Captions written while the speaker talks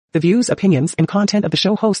The views, opinions, and content of the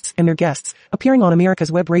show hosts and their guests appearing on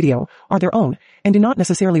America's Web Radio are their own and do not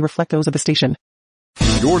necessarily reflect those of the station.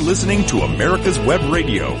 You're listening to America's Web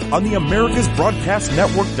Radio on the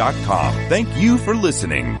AmericasBroadcastNetwork.com. Thank you for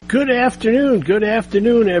listening. Good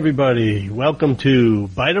afternoon, everybody. Welcome to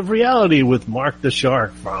Bite of Reality with Mark the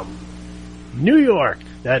Shark from New York,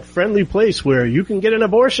 that friendly place where you can get an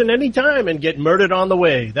abortion anytime and get murdered on the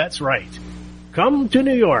way. That's right. Come to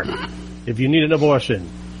New York if you need an abortion.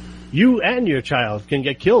 You and your child can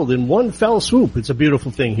get killed in one fell swoop. It's a beautiful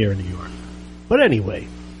thing here in New York. But anyway,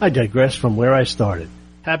 I digress from where I started.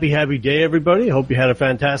 Happy day, everybody. Hope you had a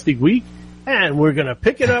fantastic week. And we're going to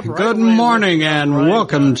pick it up right Good away morning and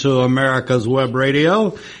welcome to America's Web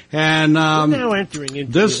Radio. And now entering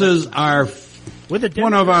into this is our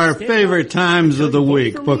one of our favorite times of the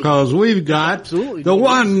week because we've got the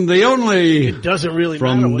one, the only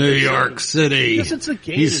from New York City.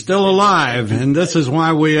 He's still alive, and this is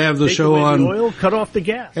why we have the show on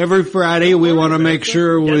every Friday. We want to make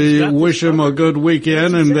sure we wish him a good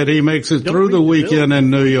weekend and that he makes it through the weekend in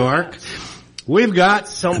New York. We've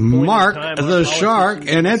got Mark the Shark,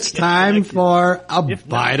 and it's time for a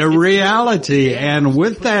bite of reality. And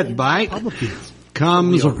with that bite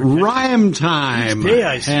comes Rhyme Time.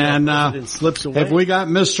 And have we got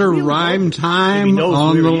Mr. Rhyme Time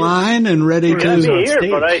on the line and ready to... I'm here,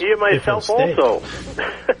 but I hear myself also.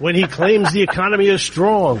 When he claims the economy is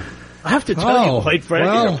strong. I have to tell you, quite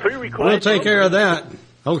frankly. We'll take care of that.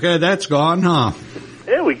 Okay, that's gone, huh?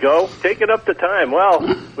 There we go. Taking up the time. Well,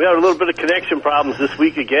 we had a little bit of connection problems this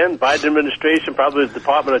week again. Biden administration, probably the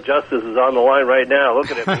Department of Justice is on the line right now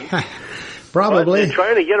looking at me. Probably. But they're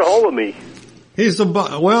trying to get a hold of me. He's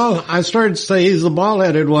the I started to say he's the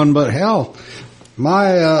bald-headed one, but hell,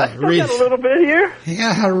 my I still got a little bit here.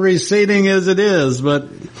 Yeah, receding as it is, but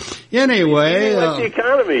anyway, like the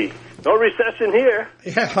economy, no recession here.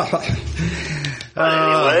 Yeah.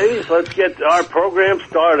 Anyways, let's get our program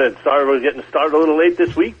started. Sorry we're getting started a little late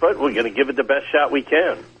this week, but we're going to give it the best shot we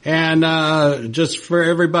can. And just for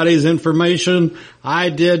everybody's information, I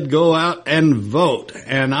did go out and vote,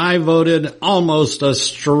 and I voted almost a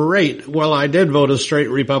straight, well, I did vote a straight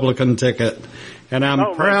Republican ticket, and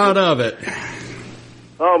I'm proud of it.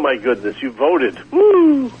 Oh, my goodness, you voted.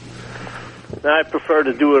 Woo! Now, I prefer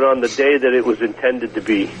to do it on the day that it was intended to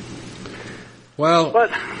be. Well...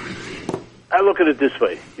 But I look at it this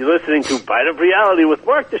way. You're listening to Bite of Reality with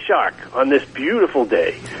Mark the Shark on this beautiful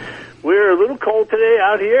day. We're a little cold today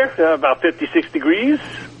out here, about 56 degrees.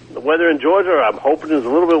 The weather in Georgia, I'm hoping, is a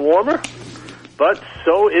little bit warmer. But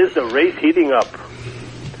so is the race heating up.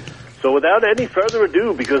 So without any further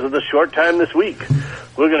ado, because of the short time this week,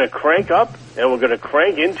 we're going to crank up and we're going to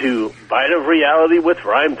crank into Bite of Reality with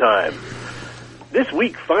Rhyme Time. This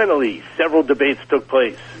week, finally, several debates took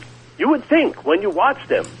place. You would think, when you watch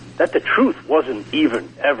them, that the truth wasn't even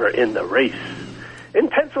ever in the race. In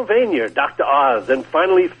Pennsylvania, Dr. Oz and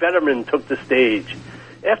finally Fetterman took the stage.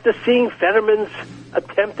 After seeing Fetterman's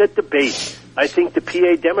attempt at debate, I think the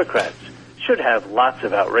PA Democrats should have lots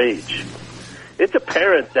of outrage. It's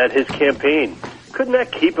apparent that his campaign could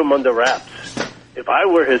not keep him under wraps. If I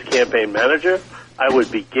were his campaign manager, I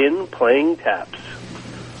would begin playing taps.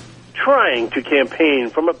 Trying to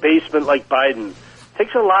campaign from a basement like Biden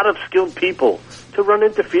takes a lot of skilled people to run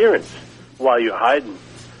interference while you're hiding.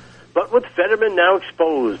 But with Fetterman now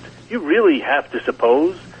exposed, you really have to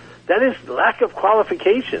suppose that his lack of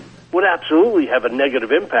qualification would absolutely have a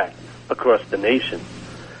negative impact across the nation.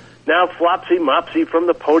 Now, Flopsy Mopsy from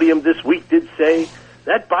the podium this week did say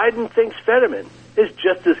that Biden thinks Fetterman is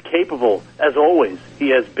just as capable as always he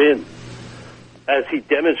has been, as he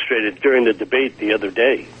demonstrated during the debate the other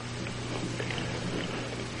day.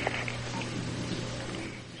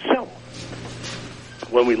 So,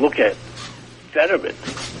 when we look at Fetterman,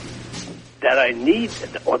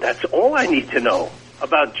 that's all I need to know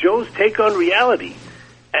about Joe's take on reality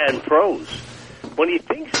and prose. When he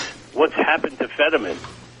thinks what's happened to Fetterman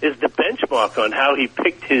is the benchmark on how he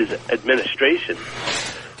picked his administration,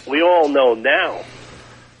 we all know now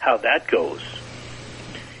how that goes.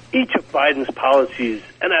 Each of Biden's policies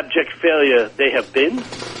an abject failure they have been.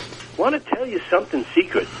 Want to tell you something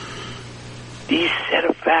secret? These set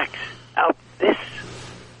of facts out this,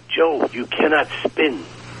 Joe, you cannot spin.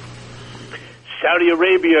 Saudi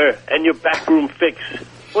Arabia and your backroom fix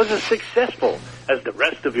was as successful as the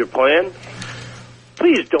rest of your plan.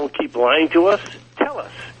 Please don't keep lying to us. Tell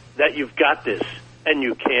us that you've got this and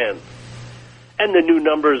you can. And the new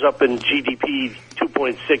numbers up in GDP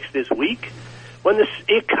 2.6 this week, when the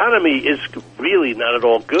economy is really not at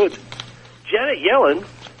all good. Janet Yellen,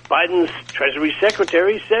 Biden's Treasury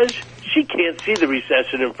Secretary, says she can't see the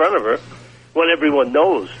recession in front of her. when everyone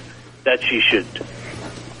knows that she should.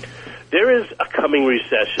 There is a coming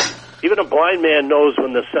recession. Even a blind man knows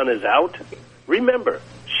when the sun is out. Remember,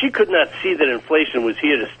 she could not see that inflation was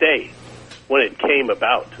here to stay when it came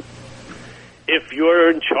about. If you're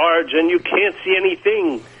in charge and you can't see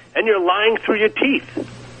anything and you're lying through your teeth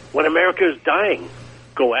when America is dying,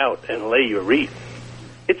 go out and lay your wreath.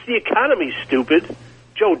 It's the economy, stupid.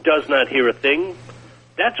 Joe does not hear a thing.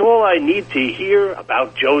 That's all I need to hear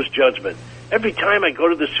about Joe's judgment. Every time I go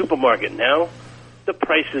to the supermarket now, the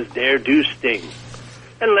prices there do sting.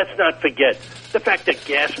 And let's not forget the fact that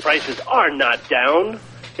gas prices are not down.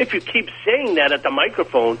 If you keep saying that at the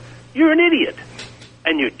microphone, you're an idiot.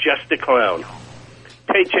 And you're just a clown.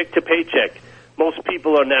 Paycheck to paycheck. Most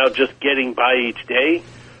people are now just getting by each day.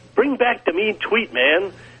 Bring back the mean tweet,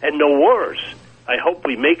 man, and no wars. I hope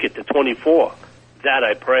we make it to 24. That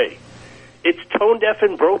I pray. It's tone deaf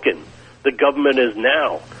and broken. The government is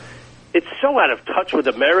now. It's so out of touch with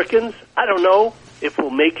Americans, I don't know if we'll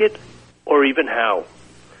make it or even how.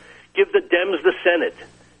 Give the Dems the Senate,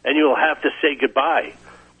 and you'll have to say goodbye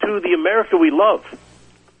to the America we love.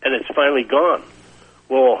 And it's finally gone.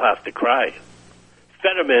 We'll all have to cry.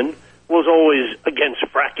 Fetterman was always against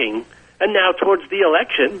fracking, and now towards the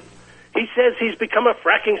election, he says he's become a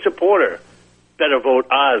fracking supporter. Better vote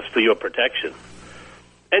Oz for your protection.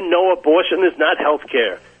 And no, abortion is not health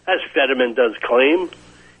care, as Fetterman does claim.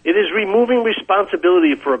 It is removing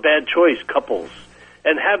responsibility for a bad choice couples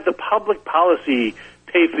and have the public policy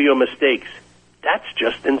pay for your mistakes. That's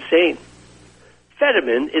just insane.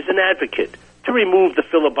 Fetterman is an advocate to remove the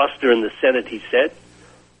filibuster in the Senate, he said.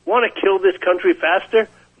 Want to kill this country faster?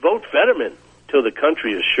 Vote Fetterman till the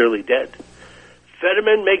country is surely dead.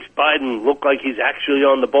 Fetterman makes Biden look like he's actually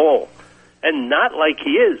on the ball, and not like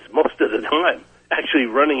he is most of the time, actually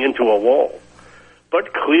running into a wall.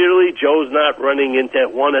 But clearly Joe's not running into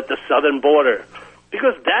one at the southern border,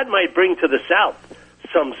 because that might bring to the South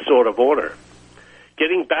some sort of order.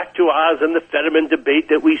 Getting back to Oz and the Fetterman debate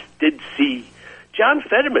that we did see, John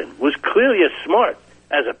Fetterman was clearly as smart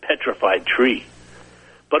as a petrified tree.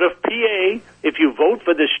 But if you vote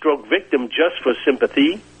for this stroke victim just for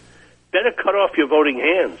sympathy, better cut off your voting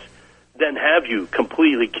hands than have you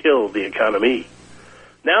completely kill the economy.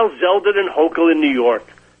 Now Zeldin and Hochul in New York,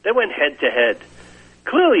 they went head-to-head.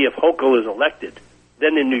 Clearly, if Hochul is elected,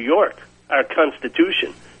 then in New York, our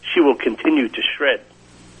Constitution, she will continue to shred.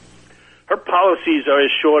 Her policies are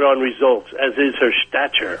as short on results as is her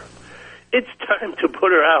stature. It's time to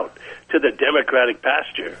put her out to the Democratic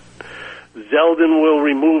pasture. Zeldin will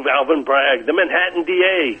remove Alvin Bragg, the Manhattan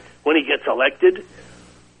DA, when he gets elected.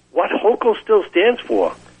 What Hochul still stands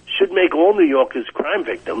for should make all New Yorkers crime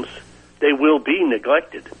victims. They will be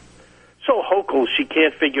neglected. So Hochul, she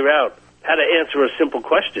can't figure out how to answer a simple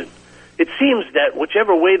question. It seems that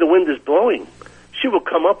whichever way the wind is blowing, she will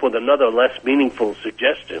come up with another less meaningful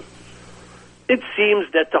suggestion. It seems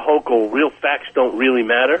that to Hochul, real facts don't really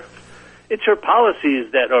matter. It's her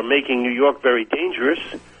policies that are making New York very dangerous.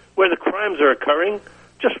 Where the crimes are occurring,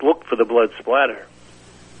 just look for the blood splatter.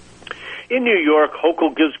 In New York,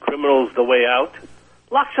 Hochul gives criminals the way out,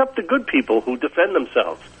 locks up the good people who defend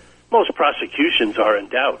themselves. Most prosecutions are in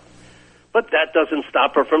doubt. But that doesn't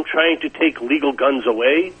stop her from trying to take legal guns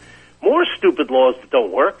away. More stupid laws that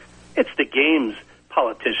don't work. It's the games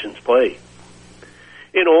politicians play.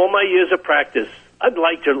 In all my years of practice, I'd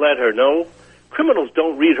like to let her know criminals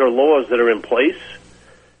don't read her laws that are in place.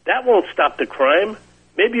 That won't stop the crime.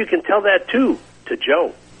 Maybe you can tell that, too, to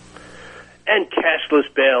Joe. And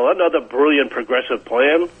cashless bail, another brilliant progressive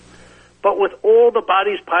plan. But with all the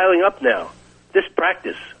bodies piling up now, this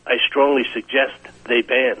practice, I strongly suggest they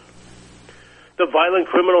ban. The violent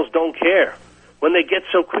criminals don't care. When they get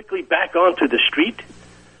so quickly back onto the street,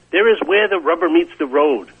 there is where the rubber meets the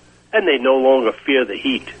road, and they no longer fear the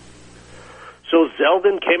heat. So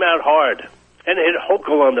Zeldin came out hard and hit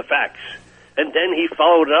Hochul on the facts, and then he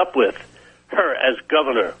followed it up with her as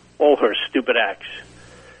governor, all her stupid acts.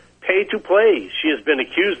 Pay to play, she has been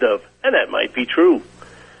accused of, and that might be true.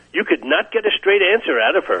 You could not get a straight answer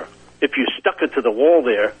out of her if you stuck her to the wall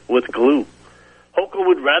there with glue. Hochul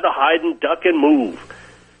would rather hide and duck and move.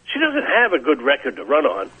 She doesn't have a good record to run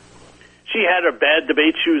on. She had her bad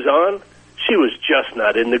debate shoes on. She was just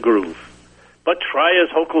not in the groove. But try as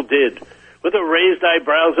Hochul did, with her raised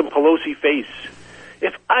eyebrows and Pelosi face.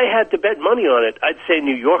 If I had to bet money on it, I'd say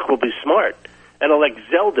New York will be smart and elect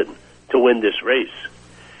Zeldin to win this race.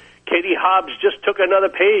 Katie Hobbs just took another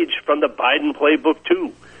page from the Biden playbook,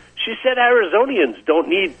 too. She said Arizonians don't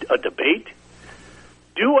need a debate.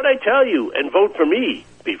 Do what I tell you and vote for me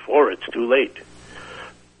before it's too late.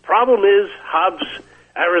 Problem is, Hobbs,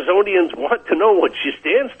 Arizonians want to know what she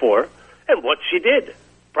stands for, and what she did.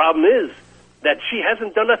 Problem is that she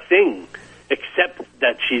hasn't done a thing except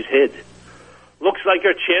that she's hid. Looks like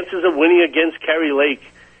her chances of winning against Kari Lake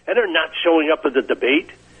and her not showing up at the debate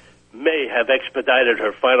may have expedited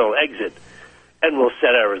her final exit and will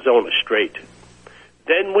set Arizona straight.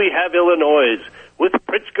 Then we have Illinois, with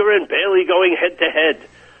Pritzker and Bailey going head-to-head.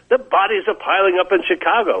 The bodies are piling up in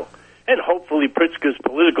Chicago, and hopefully Pritzker's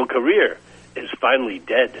political career is finally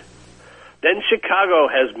dead. Then Chicago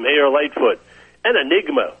has Mayor Lightfoot, an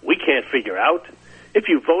enigma we can't figure out. If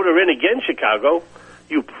you vote her in again, Chicago,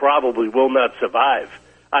 you probably will not survive,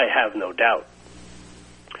 I have no doubt.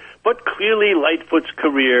 But clearly Lightfoot's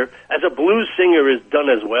career as a blues singer is done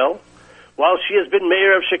as well. While she has been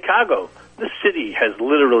mayor of Chicago, the city has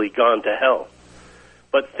literally gone to hell.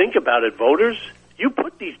 But think about it, voters. You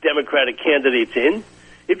put these Democratic candidates in.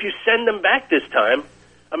 If you send them back this time,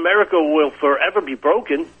 America will forever be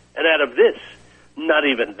broken, and out of this, not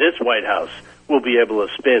even this White House will be able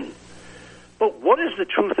to spin. But what is the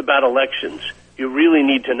truth about elections? You really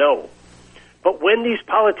need to know. But when these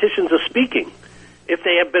politicians are speaking, if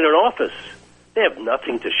they have been in office, they have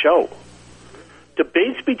nothing to show.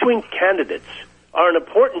 Debates between candidates are an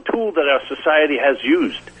important tool that our society has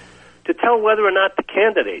used to tell whether or not the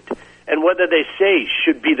candidate and whether they say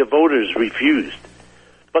should be the voters refused.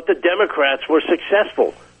 But the Democrats were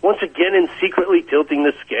successful, once again in secretly tilting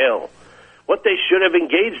the scale. What they should have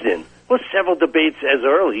engaged in was several debates as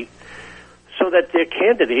early so that their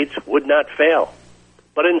candidates would not fail.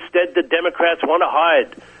 But instead, the Democrats want to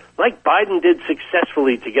hide, like Biden did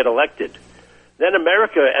successfully to get elected. Then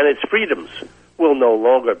America and its freedoms will no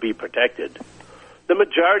longer be protected. The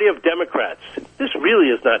majority of Democrats, this really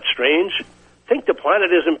is not strange, think the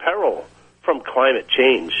planet is in peril from climate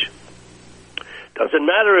change. Doesn't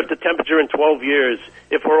matter if the temperature in 12 years,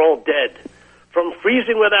 if we're all dead, from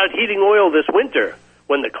freezing without heating oil this winter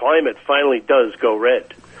when the climate finally does go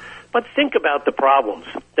red. But think about the problems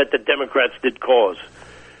that the Democrats did cause.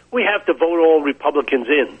 We have to vote all Republicans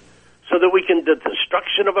in so that we can the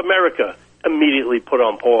destruction of America immediately put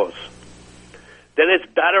on pause. Then it's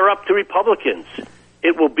batter up to Republicans.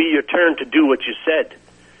 It will be your turn to do what you said.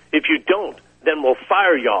 If you don't, then we'll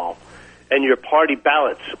fire y'all, and your party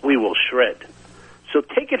ballots we will shred. So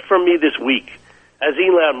take it from me this week, as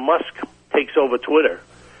Elon Musk takes over Twitter.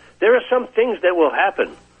 There are some things that will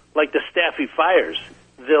happen, like the staff he fires.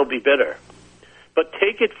 They'll be bitter. But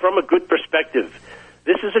take it from a good perspective.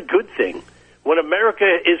 This is a good thing. When America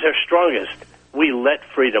is her strongest, we let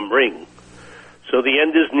freedom ring. So the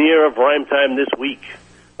end is near of rhyme time this week.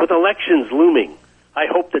 With elections looming, I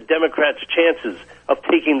hope the Democrats' chances of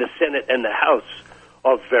taking the Senate and the House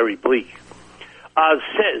are very bleak. Oz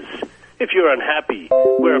says, if you're unhappy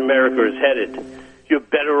where America is headed, you're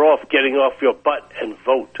better off getting off your butt and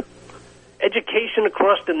vote. Education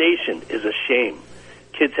across the nation is a shame.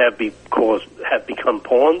 Kids have become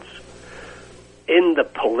pawns in the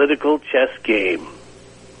political chess game.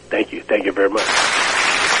 Thank you. Thank you very much.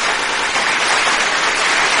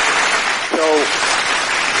 So,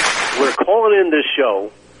 we're calling in this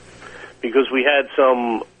show because we had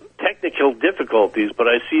some technical difficulties, but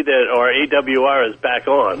I see that our AWR is back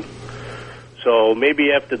on. So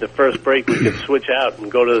maybe after the first break we can switch out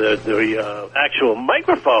and go to the actual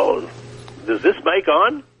microphone. Is this mic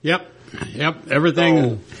on? Yep,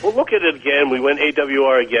 everything. So, we'll look at it again. We went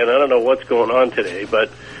AWR again. I don't know what's going on today,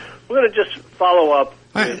 but we're going to just follow up.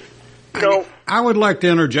 I would like to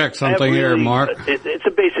interject something here, Mark. It's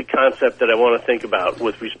a basic concept that I want to think about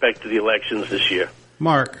with respect to the elections this year.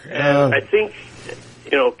 Mark. And I think,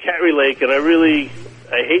 Kari Lake, and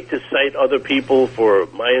I hate to cite other people for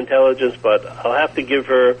my intelligence, but I'll have to give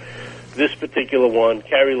her this particular one.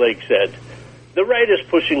 Kari Lake said, the right is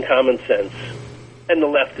pushing common sense, and the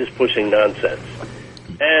left is pushing nonsense.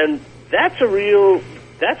 And that's a real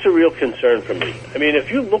concern for me. I mean,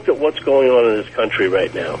 if you look at what's going on in this country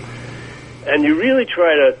right now, and you really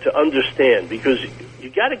try to understand, because you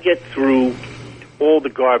got to get through all the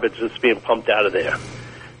garbage that's being pumped out of there.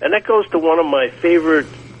 And that goes to one of my favorite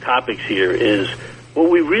topics here is what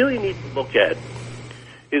we really need to look at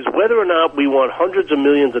is whether or not we want hundreds of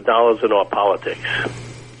millions of dollars in our politics.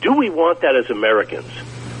 Do we want that as Americans?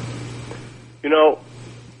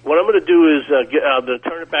 What I'm going to do is I'm going to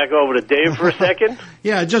turn it back over to Dave for a second.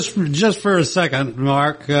 Yeah, just for a second,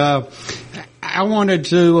 Mark. I wanted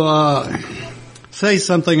to say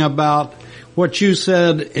something about what you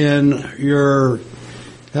said in your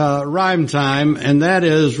rhyme time, and that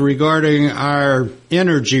is regarding our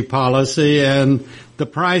energy policy and the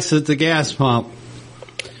price at the gas pump.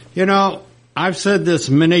 I've said this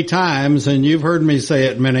many times, and you've heard me say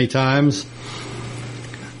it many times.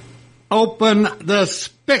 Open the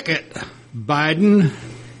spigot Biden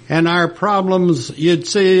and our problems, you'd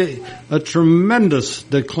see a tremendous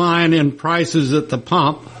decline in prices at the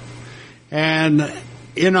pump. And,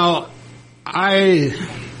 I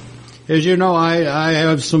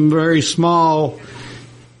have some very small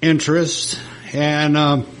interests, and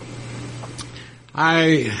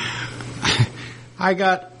I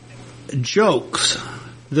got jokes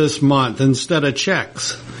this month instead of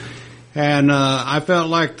checks. And I felt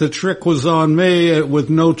like the trick was on me with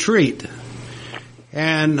no treat.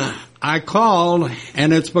 And I called,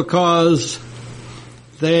 and it's because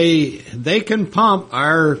they can pump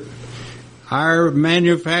our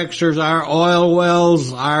manufacturers, our oil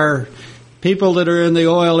wells, our people that are in the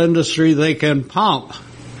oil industry, they can pump.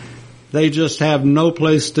 They just have no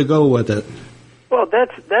place to go with it. Well,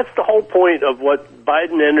 that's the whole point of what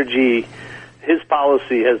Biden Energy, his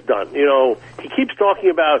policy has done. He keeps talking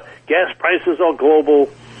about gas prices are global,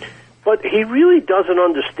 but he really doesn't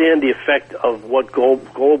understand the effect of what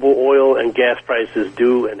global oil and gas prices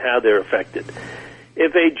do and how they're affected.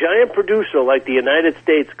 If a giant producer like the United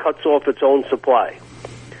States cuts off its own supply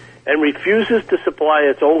and refuses to supply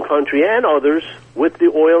its own country and others with the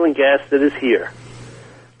oil and gas that is here,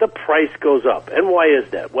 the price goes up. And why is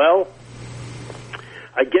that? Well,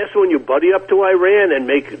 I guess when you buddy up to Iran and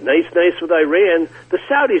make nice with Iran, the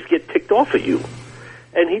Saudis get ticked off at you.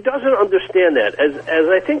 And he doesn't understand that. As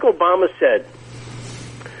I think Obama said,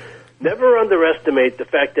 never underestimate the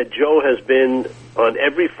fact that Joe has been on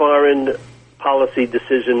every foreign policy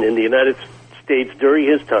decision in the United States during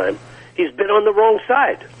his time. He's been on the wrong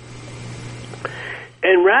side.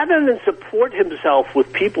 And rather than support himself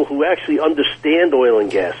with people who actually understand oil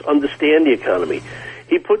and gas, understand the economy,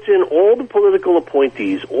 he puts in all the political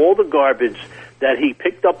appointees, all the garbage that he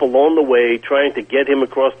picked up along the way, trying to get him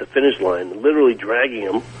across the finish line, literally dragging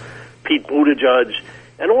him, Pete Buttigieg,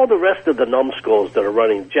 and all the rest of the numbskulls that are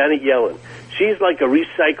running. Janet Yellen, she's like a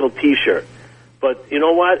recycled T-shirt. But you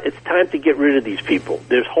know what? It's time to get rid of these people.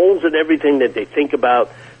 There's holes in everything that they think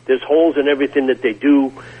about. There's holes in everything that they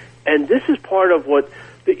do. And this is part of what,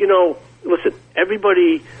 listen,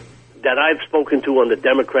 everybody that I've spoken to on the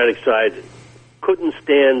Democratic side couldn't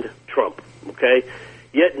stand Trump, okay?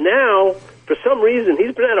 Yet now, for some reason,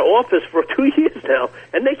 he's been out of office for 2 years now,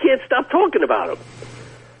 and they can't stop talking about him.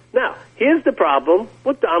 Now, here's the problem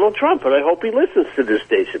with Donald Trump, and I hope he listens to this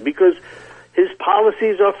station, because his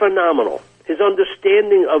policies are phenomenal. His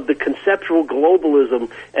understanding of the conceptual globalism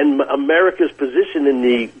and America's position in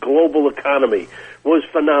the global economy was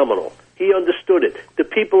phenomenal. He understood it. The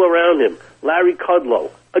people around him, Larry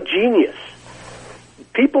Kudlow, a genius.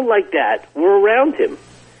 People like that were around him.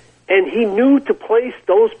 And he knew to place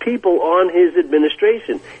those people on his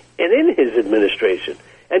administration and in his administration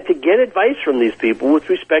and to get advice from these people with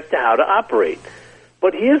respect to how to operate.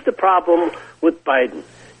 But here's the problem with Biden.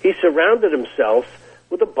 He surrounded himself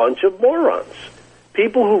with a bunch of morons,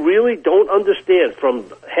 people who really don't understand, from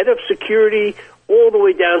head of security all the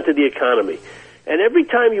way down to the economy. And every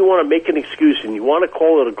time you want to make an excuse and you want to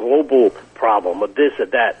call it a global problem or this or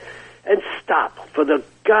that, and stop. For the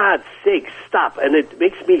God's sake, stop. And it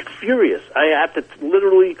makes me furious. I have to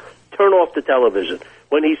literally turn off the television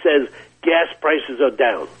when he says gas prices are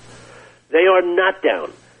down. They are not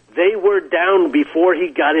down. They were down before he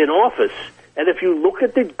got in office. And if you look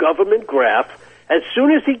at the government graph, as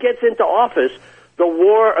soon as he gets into office, the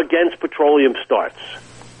war against petroleum starts.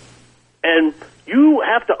 And you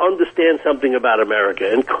have to understand something about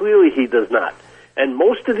America, and clearly he does not. And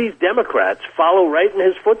most of these Democrats follow right in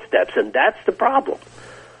his footsteps, and that's the problem.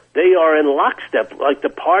 They are in lockstep, like the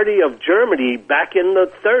party of Germany back in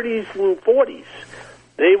the 30s and 40s.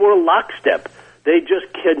 They were lockstep. They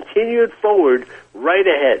just continued forward right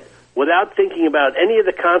ahead without thinking about any of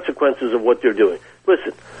the consequences of what they're doing.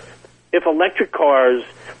 Listen, if electric cars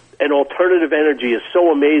and alternative energy is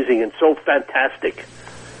so amazing and so fantastic,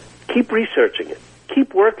 keep researching it.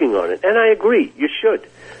 Keep working on it. And I agree, you should.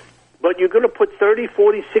 But you're going to put $30,000,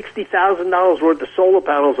 $40,000, $60,000 worth of solar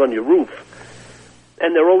panels on your roof,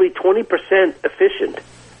 and they're only 20% efficient.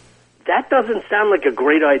 That doesn't sound like a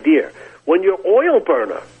great idea. When your oil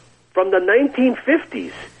burner from the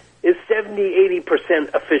 1950s is 70,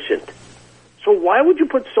 80% efficient. So why would you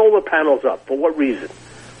put solar panels up? For what reason?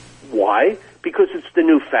 Why? Because it's the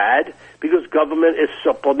new fad? Because government is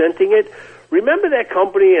supplementing it? Remember that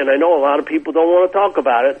company, and I know a lot of people don't want to talk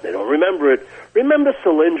about it. They don't remember it. Remember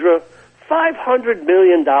Solyndra? $500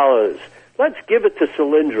 million. Let's give it to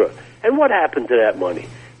Solyndra. And what happened to that money?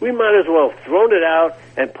 We might as well have thrown it out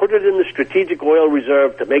and put it in the Strategic Oil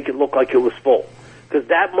Reserve to make it look like it was full. Because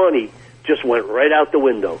that money just went right out the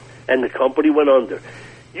window, and the company went under.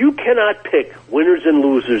 You cannot pick winners and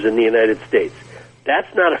losers in the United States.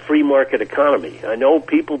 That's not a free market economy. I know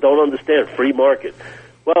people don't understand free market.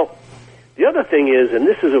 Well, the other thing is, and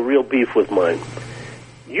this is a real beef with mine,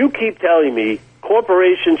 you keep telling me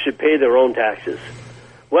corporations should pay their own taxes.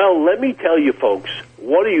 Well, let me tell you folks,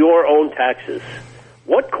 what are your own taxes?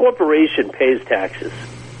 What corporation pays taxes?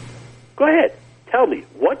 Go ahead, tell me,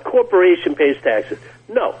 what corporation pays taxes?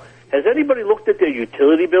 No. Has anybody looked at their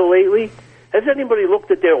utility bill lately? Has anybody looked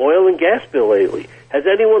at their oil and gas bill lately? Has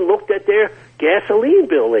anyone looked at their gasoline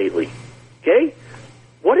bill lately? Okay?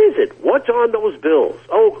 What is it? What's on those bills?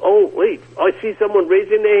 Oh, wait, I see someone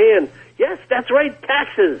raising their hand. Yes, that's right,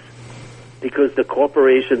 taxes. Because the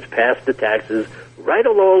corporations pass the taxes right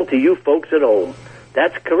along to you folks at home.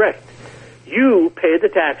 That's correct. You pay the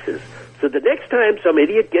taxes. So the next time some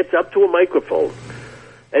idiot gets up to a microphone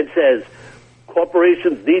and says,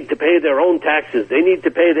 corporations need to pay their own taxes, they need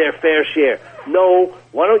to pay their fair share. No,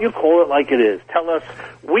 why don't you call it like it is? Tell us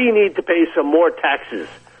we need to pay some more taxes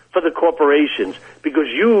for the corporations because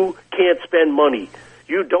you can't spend money.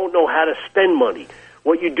 You don't know how to spend money.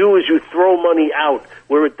 What you do is you throw money out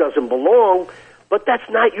where it doesn't belong, but that's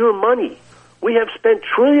not your money. We have spent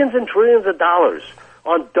trillions and trillions of dollars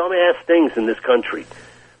on dumbass things in this country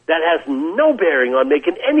that has no bearing on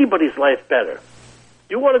making anybody's life better.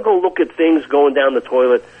 You want to go look at things going down the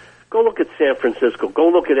toilet, go look at San Francisco, go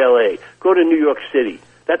look at L.A., go to New York City.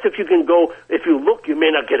 That's if you can go, if you look, you may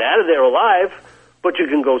not get out of there alive, but you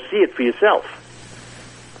can go see it for yourself.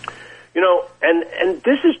 You know, and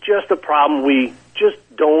this is just a problem we just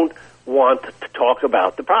don't want to talk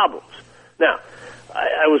about the problems. Now,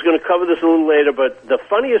 I was going to cover this a little later, but the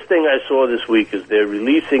funniest thing I saw this week is they're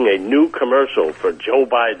releasing a new commercial for Joe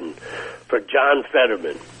Biden, for John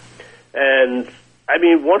Fetterman. And, I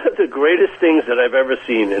mean, one of the greatest things that I've ever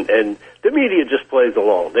seen, and the media just plays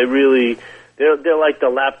along. They're like the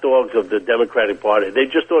lapdogs of the Democratic Party. They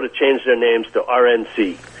just ought to change their names to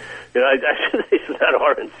RNC. You know, I should say it's not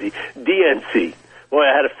RNC, DNC. Boy,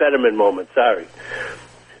 I had a Fetterman moment, sorry.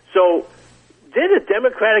 So, they're the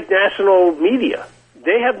Democratic national media.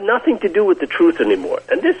 They have nothing to do with the truth anymore.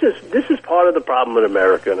 And this is part of the problem in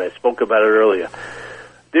America, and I spoke about it earlier.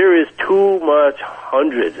 There is too much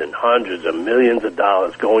hundreds and hundreds of millions of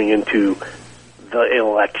dollars going into the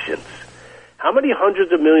elections. How many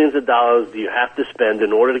hundreds of millions of dollars do you have to spend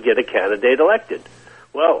in order to get a candidate elected?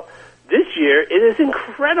 Well, this year it is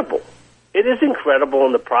incredible. It is incredible,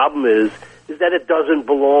 and the problem is that it doesn't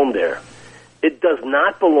belong there. It does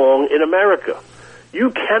not belong in America.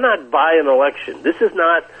 You cannot buy an election. This is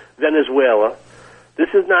not Venezuela. This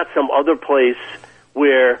is not some other place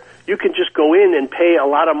where you can just go in and pay a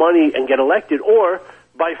lot of money and get elected, or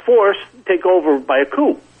by force take over by a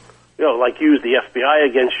coup. You know, like use the FBI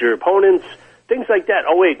against your opponents, things like that.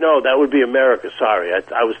 Oh, wait, no, that would be America. Sorry,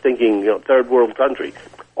 I was thinking, third world country.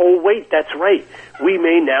 Oh, wait, that's right. We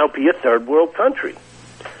may now be a third world country.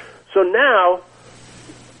 So now,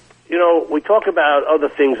 we talk about other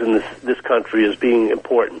things in this country as being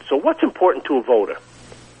important. So what's important to a voter?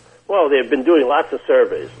 Well, they've been doing lots of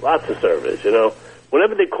surveys.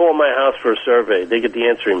 Whenever they call my house for a survey, they get the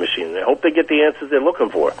answering machine. And I hope they get the answers they're looking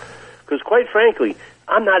for. Because quite frankly,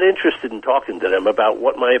 I'm not interested in talking to them about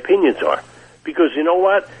what my opinions are. Because you know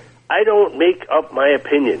what? I don't make up my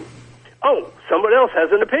opinion. Oh, someone else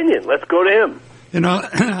has an opinion. Let's go to him.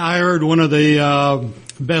 I heard one of the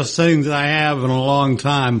best things I have in a long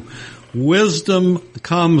time. Wisdom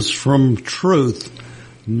comes from truth,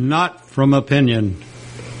 not from opinion.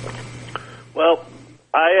 Well,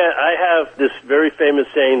 I have this very famous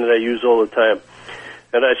saying that I use all the time,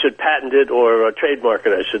 and I should patent it or trademark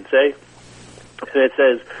it, I should say. And it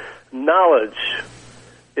says, knowledge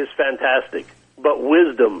is fantastic, but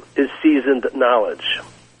wisdom is seasoned knowledge.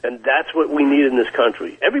 And that's what we need in this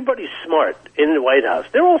country. Everybody's smart in the White House.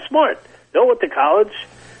 They're all smart. They all went to college.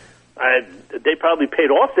 They probably paid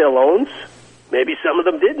off their loans. Maybe some of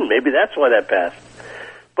them didn't. Maybe that's why that passed.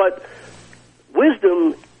 But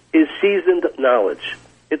wisdom is seasoned knowledge.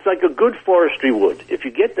 It's like a good forestry wood. If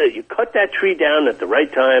you cut that tree down at the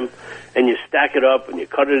right time, and you stack it up, and you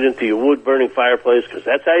cut it into your wood-burning fireplace, because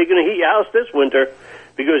that's how you're going to heat your house this winter,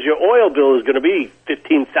 because your oil bill is going to be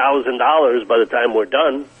 $15,000 by the time we're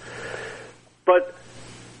done. But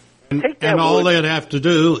take that and all wood, they'd have to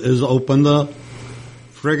do is open the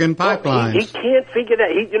friggin' pipelines. He can't figure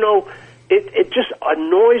that. It just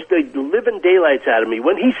annoys the living daylights out of me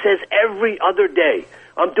when he says every other day,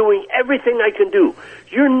 I'm doing everything I can do.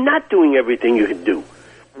 You're not doing everything you can do.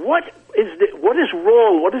 What is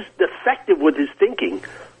wrong? What is defective with his thinking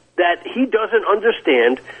that he doesn't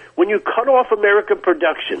understand? When you cut off American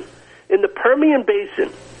production in the Permian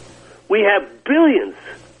Basin, we have billions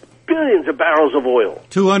billions of barrels of oil.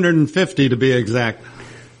 250 to be exact.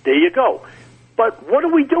 There you go. But what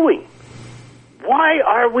are we doing? Why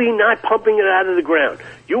are we not pumping it out of the ground?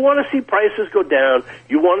 You want to see prices go down.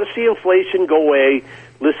 You want to see inflation go away.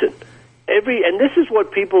 Listen, and this is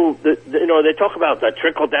what people, they talk about that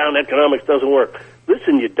trickle-down economics doesn't work.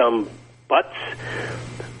 Listen, you dumb butts.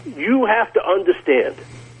 You have to understand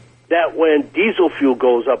that when diesel fuel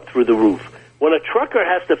goes up through the roof, when a trucker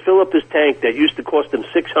has to fill up his tank that used to cost him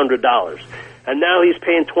 $600, and now he's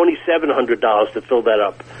paying $2,700 to fill that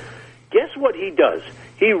up, guess what he does?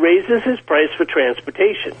 He raises his price for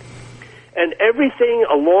transportation. And everything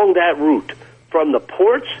along that route, from the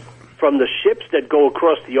ports, from the ships that go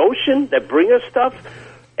across the ocean that bring us stuff,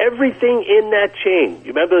 everything in that chain.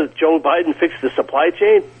 You remember Joe Biden fixed the supply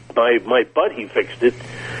chain? My butt, he fixed it.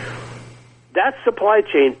 That supply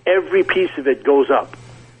chain, every piece of it goes up.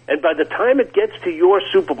 And by the time it gets to your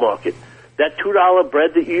supermarket, that $2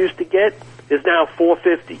 bread that you used to get is now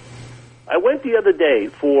 $4.50. I went the other day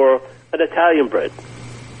for an Italian bread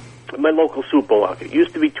at my local supermarket. It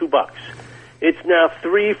used to be $2. It's now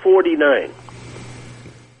 $3.49.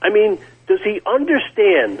 I mean, does he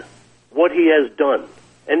understand what he has done?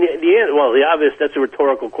 And the obvious, that's a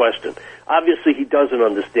rhetorical question. Obviously, he doesn't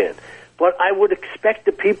understand. But I would expect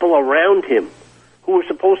the people around him, who are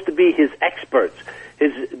supposed to be his experts,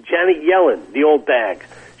 his Janet Yellen, the old bag,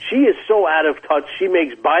 she is so out of touch, she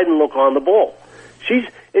makes Biden look on the ball.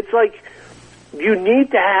 It's like you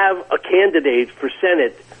need to have a candidate for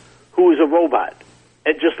Senate who is a robot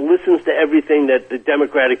and just listens to everything that the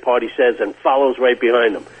Democratic Party says and follows right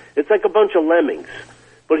behind them. It's like a bunch of lemmings.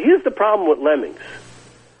 But here's the problem with lemmings.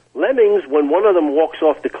 Lemmings, when one of them walks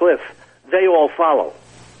off the cliff, they all follow.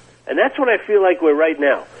 And that's what I feel like we're right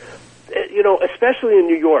now. Especially in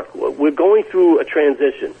New York, we're going through a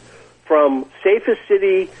transition from safest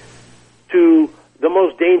city to the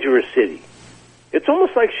most dangerous city. It's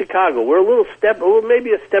almost like Chicago. We're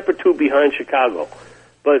maybe a step or two behind Chicago.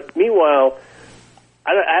 But meanwhile,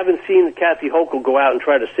 I haven't seen Kathy Hochul go out and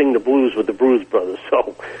try to sing the blues with the Blues Brothers.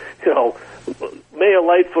 So, Mayor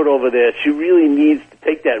Lightfoot over there, she really needs to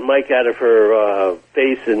take that mic out of her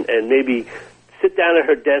face and maybe sit down at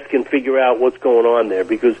her desk and figure out what's going on there,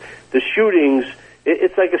 because the shootings,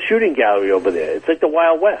 it's like a shooting gallery over there. It's like the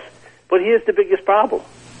Wild West. But here's the biggest problem.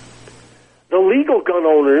 The legal gun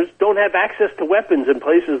owners don't have access to weapons in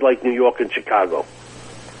places like New York and Chicago.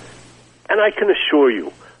 And I can assure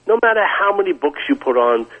you, no matter how many books you put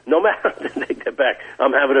on, take that back,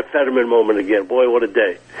 I'm having a Fetterman moment again. Boy, what a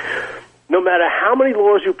day. No matter how many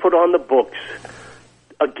laws you put on the books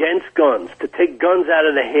against guns, to take guns out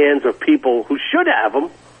of the hands of people who should have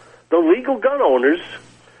them, the legal gun owners,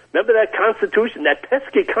 remember that Constitution, that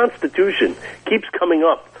pesky Constitution keeps coming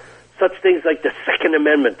up. Such things like the Second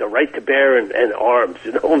Amendment, the right to bear and arms,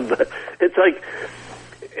 It's like,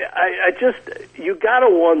 you gotta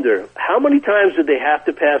wonder, how many times did they have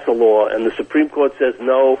to pass a law and the Supreme Court says,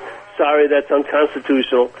 no, sorry, that's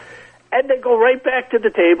unconstitutional, and they go right back to the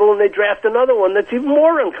table and they draft another one that's even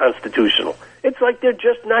more unconstitutional. It's like they're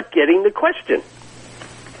just not getting the question.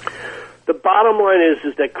 The bottom line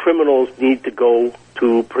is that criminals need to go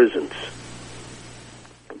to prisons.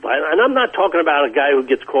 And I'm not talking about a guy who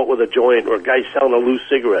gets caught with a joint or a guy selling a loose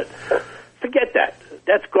cigarette. Forget that.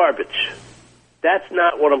 That's garbage. That's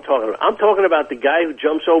not what I'm talking about. I'm talking about the guy who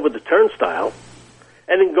jumps over the turnstile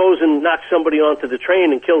and then goes and knocks somebody onto the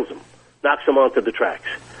train and kills him, knocks him onto the tracks.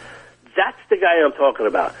 That's the guy I'm talking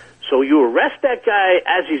about. So you arrest that guy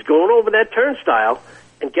as he's going over that turnstile,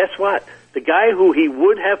 and guess what? The guy who he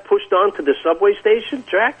would have pushed onto the subway station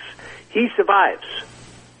tracks, he survives.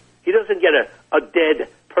 He doesn't get a dead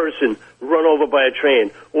person run over by a train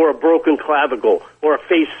or a broken clavicle or a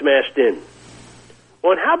face smashed in.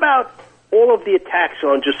 Well, and how about all of the attacks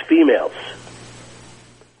on just females?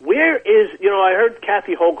 Where is, I heard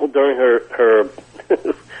Kathy Hochul during her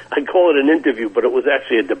I call it an interview, but it was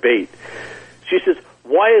actually a debate. She says,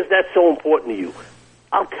 why is that so important to you?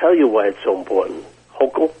 I'll tell you why it's so important.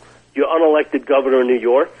 Hochul, you're unelected governor of New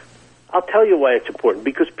York. I'll tell you why it's important.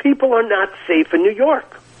 Because people are not safe in New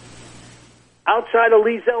York. Outside of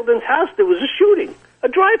Lee Zeldin's house, there was a shooting, a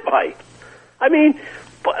drive-by. I mean,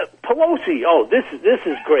 Pelosi, this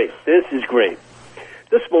is great. This is great.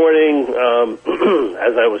 This morning,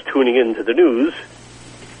 as I was tuning into the news,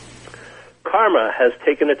 karma has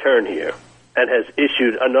taken a turn here and has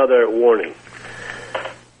issued another warning.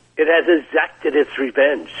 It has exacted its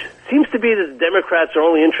revenge. Seems to be that the Democrats are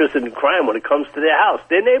only interested in crime when it comes to their house,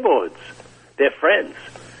 their neighborhoods, their friends.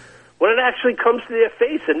 When it actually comes to their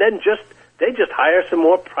face, and then they just hire some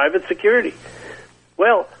more private security.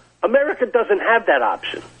 Well, America doesn't have that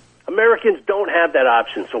option. Americans don't have that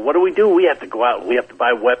option. So what do? We have to go out and we have to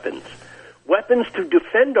buy weapons. Weapons to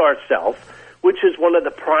defend ourselves, which is one of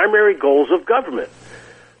the primary goals of government.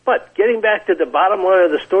 But getting back to the bottom line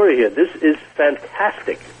of the story here, this is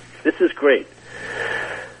fantastic. This is great.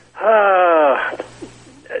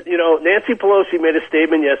 Nancy Pelosi made a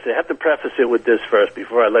statement yesterday. I have to preface it with this first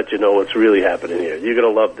before I let you know what's really happening here. You're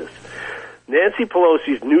going to love this. Nancy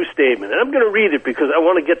Pelosi's new statement, and I'm going to read it because I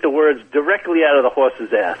want to get the words directly out of the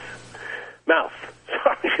horse's ass. Mouth.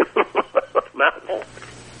 Sorry. Mouth.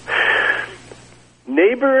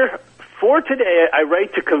 Neighbor, for today, I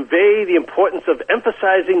write to convey the importance of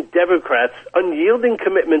emphasizing Democrats' unyielding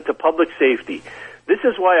commitment to public safety. This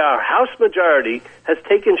is why our House majority has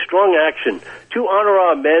taken strong action to honor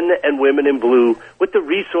our men and women in blue with the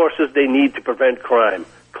resources they need to prevent crime.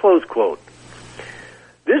 Close quote.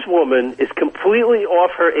 This woman is completely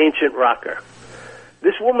off her ancient rocker.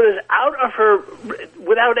 This woman is out of her,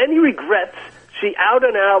 without any regrets, she out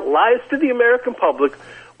and out lies to the American public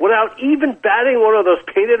without even batting one of those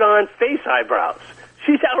painted-on face eyebrows.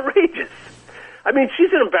 She's outrageous. I mean,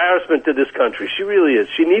 she's an embarrassment to this country. She really is.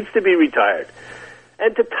 She needs to be retired.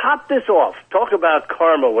 And to top this off, talk about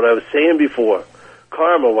karma, what I was saying before.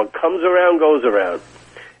 Karma, what comes around goes around.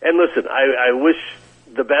 And listen, I wish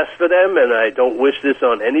the best for them, and I don't wish this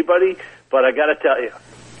on anybody, but I got to tell you.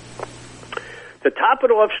 To top it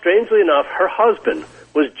off, strangely enough, her husband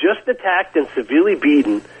was just attacked and severely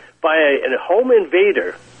beaten by a home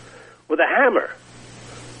invader with a hammer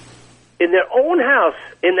in their own house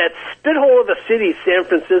in that spithole of a city, San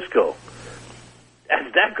Francisco.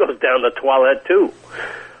 As that goes down the toilet, too.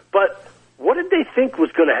 But what did they think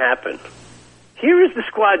was going to happen? Here is the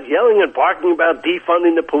squad yelling and barking about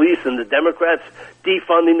defunding the police and the Democrats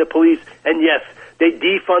defunding the police. And yes, they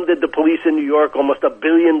defunded the police in New York, almost $1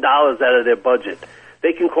 billion out of their budget.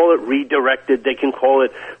 They can call it redirected. They can call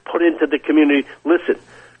it put into the community. Listen,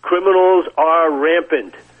 criminals are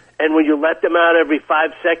rampant. And when you let them out every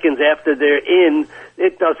 5 seconds after they're in,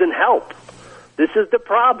 it doesn't help. This is the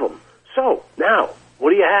problem. So, now, what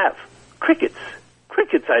do you have? Crickets.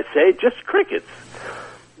 Crickets, I say, just crickets.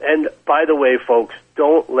 And, by the way, folks,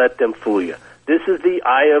 don't let them fool you. This is the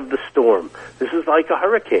eye of the storm. This is like a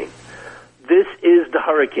hurricane. This is the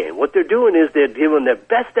hurricane. What they're doing is they're doing their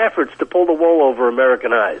best efforts to pull the wool over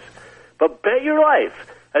American eyes. But bet your life,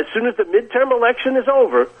 as soon as the midterm election is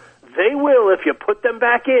over, they will, if you put them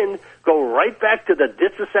back in, go right back to the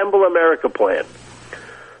Disassemble America plan.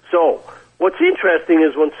 So, what's interesting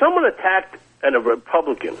is when someone attacked a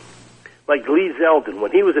Republican, like Lee Zeldin,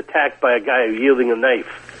 when he was attacked by a guy wielding a knife,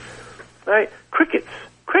 right? Crickets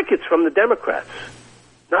from the Democrats.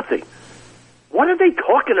 Nothing. What are they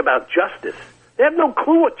talking about justice? They have no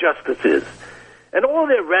clue what justice is. And all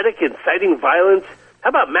their rhetoric inciting violence,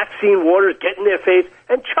 how about Maxine Waters getting their face,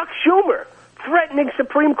 and Chuck Schumer threatening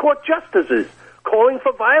Supreme Court justices, calling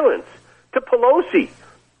for violence, to Pelosi,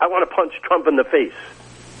 I want to punch Trump in the face.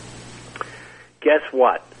 Guess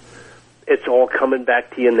what? It's all coming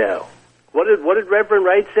back to you now. What did Reverend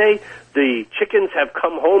Wright say? The chickens have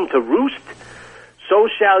come home to roost. So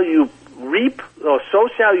shall you reap, or so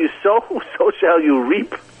shall you sow, so shall you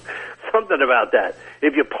reap. Something about that.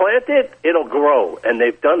 If you plant it, it'll grow, and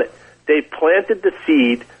they've done it. They've planted the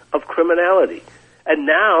seed of criminality, and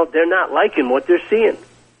now they're not liking what they're seeing.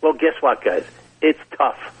 Well, guess what, guys? It's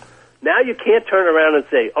tough. Now you can't turn around and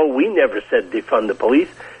say, oh, we never said defund the police,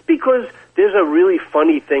 because there's a really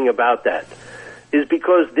funny thing about that, is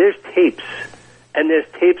because there's tapes, and there's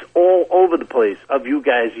tapes all over the place of you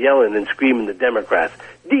guys yelling and screaming the Democrats,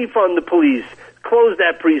 defund the police, close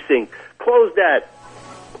that precinct, close that,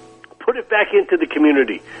 put it back into the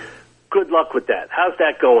community. Good luck with that. How's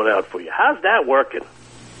that going out for you? How's that working?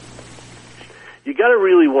 You got to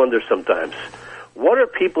really wonder sometimes, what are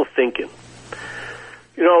people thinking?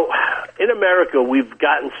 You know, in America, we've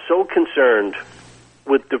gotten so concerned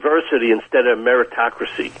with diversity instead of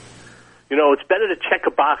meritocracy. You know, it's better to check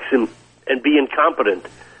a box and be incompetent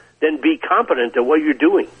than be competent at what you're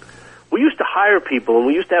doing. We used to hire people, and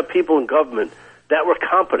we used to have people in government that were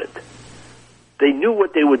competent. They knew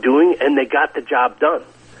what they were doing, and they got the job done.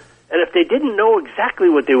 And if they didn't know exactly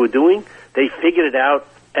what they were doing, they figured it out,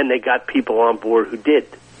 and they got people on board who did.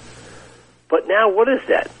 But now, what is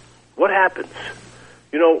that? What happens?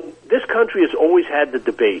 You know, this country has always had the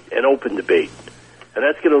debate, an open debate. And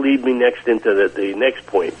that's going to lead me next into the next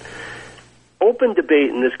point. Open debate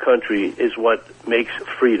in this country is what makes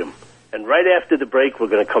freedom. And right after the break, we're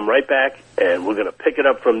going to come right back, and we're going to pick it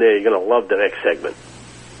up from there. You're going to love the next segment.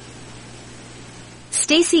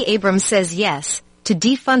 Stacey Abrams says yes to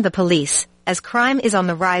defund the police as crime is on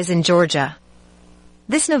the rise in Georgia.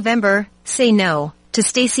 This November, say no to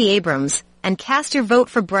Stacey Abrams, and cast your vote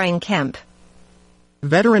for Brian Kemp.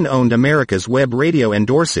 Veteran-owned America's Web Radio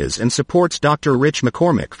endorses and supports Dr. Rich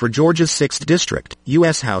McCormick for Georgia's 6th District,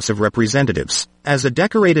 U.S. House of Representatives. As a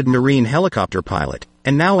decorated Marine helicopter pilot,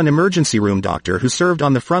 and now an emergency room doctor who served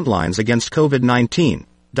on the front lines against COVID-19,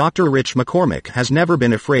 Dr. Rich McCormick has never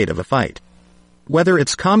been afraid of a fight. Whether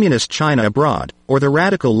it's communist China abroad, or the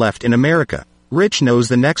radical left in America, Rich knows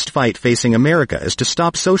the next fight facing America is to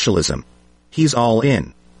stop socialism. He's all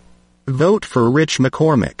in. Vote for Rich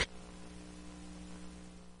McCormick.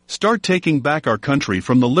 Start taking back our country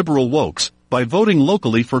from the liberal wokes by voting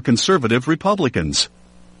locally for conservative Republicans.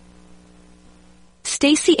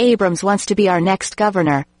 Stacey Abrams wants to be our next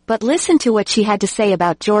governor, but listen to what she had to say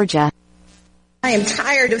about Georgia. I am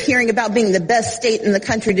tired of hearing about being the best state in the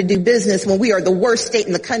country to do business when we are the worst state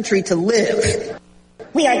in the country to live.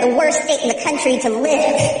 We are the worst state in the country to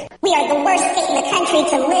live. We are the worst state in the country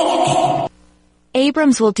to live.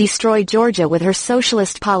 Abrams will destroy Georgia with her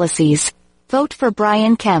socialist policies. Vote for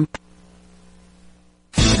Brian Kemp.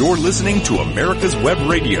 You're listening to America's Web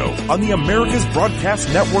Radio on the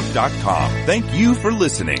AmericasBroadcastNetwork.com. Thank you for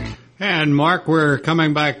listening. And Mark, we're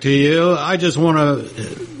coming back to you. I just want to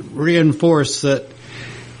reinforce that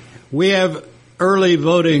we have early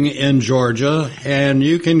voting in Georgia, and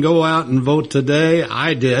you can go out and vote today.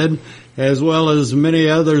 I did, as well as many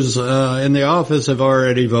others in the office have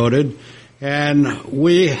already voted. And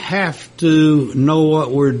we have to know what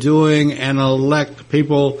we're doing and elect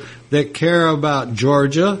people that care about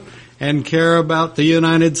Georgia and care about the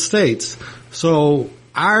United States. So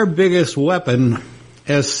our biggest weapon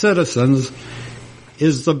as citizens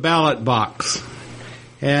is the ballot box.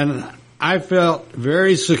 And I felt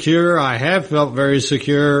very secure. I have felt very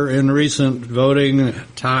secure in recent voting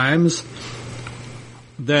times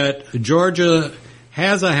that Georgia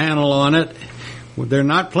has a handle on it. They're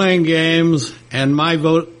not playing games, and my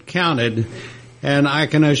vote counted. And I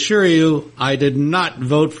can assure you, I did not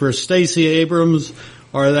vote for Stacey Abrams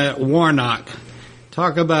or that Warnock.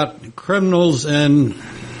 Talk about criminals and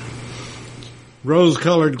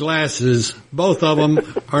rose-colored glasses. Both of them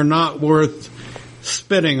are not worth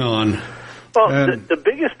spitting on. Well, the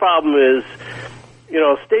biggest problem is,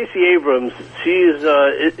 Stacey Abrams,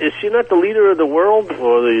 is she not the leader of the world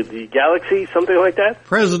or the galaxy, something like that?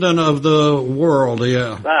 President of the world,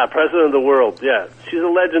 yeah. President of the world, yeah. She's a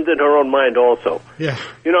legend in her own mind also. Yeah.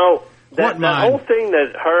 That whole thing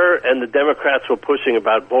that her and the Democrats were pushing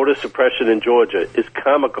about voter suppression in Georgia is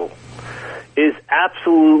comical. Is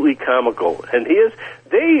absolutely comical. And this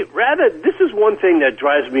is one thing that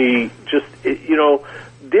drives me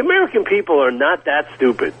the American people are not that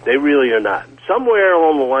stupid. They really are not. Somewhere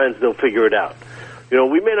along the lines, they'll figure it out.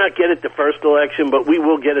 We may not get it the first election, but we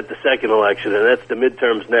will get it the second election, and that's the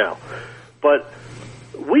midterms now. But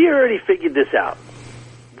we already figured this out.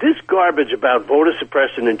 This garbage about voter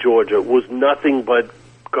suppression in Georgia was nothing but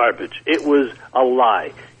garbage. It was a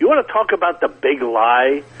lie. You want to talk about the big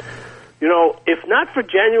lie? If not for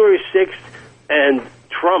January 6th and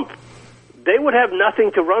Trump, they would have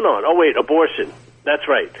nothing to run on. Oh, wait, abortion. That's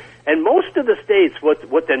right. And most of the states,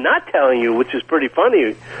 what they're not telling you, which is pretty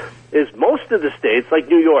funny, is most of the states, like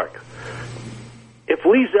New York, if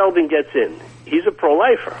Lee Zeldin gets in, he's a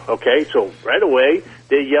pro-lifer, okay? So right away,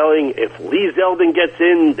 they're yelling, if Lee Zeldin gets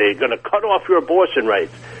in, they're going to cut off your abortion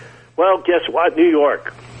rights. Well, guess what, New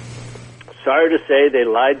York? Sorry to say, they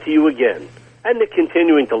lied to you again. And they're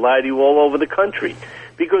continuing to lie to you all over the country.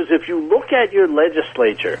 Because if you look at your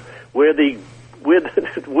legislature, where the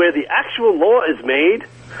actual law is made,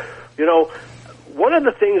 one of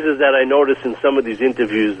the things is that I notice in some of these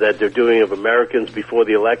interviews that they're doing of Americans before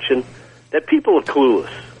the election, that people are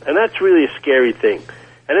clueless. And that's really a scary thing.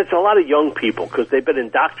 And it's a lot of young people because they've been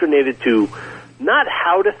indoctrinated to not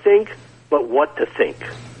how to think, but what to think.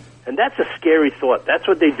 And that's a scary thought. That's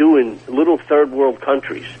what they do in little third world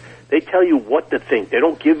countries. They tell you what to think. They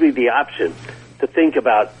don't give you the option to think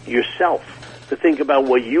about yourself, to think about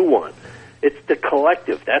what you want. It's the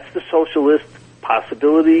collective. That's the socialist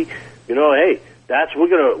possibility. Hey, we're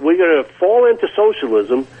gonna fall into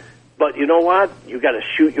socialism, but you know what? You got to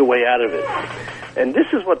shoot your way out of it. And this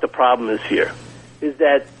is what the problem is here: is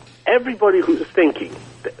that everybody who's thinking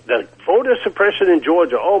the voter suppression in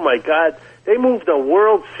Georgia. Oh my God, they moved the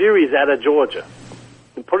World Series out of Georgia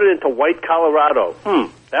and put it into white Colorado.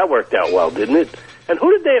 That worked out well, didn't it? And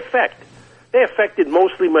who did they affect? They affected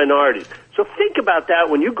mostly minorities. So think about that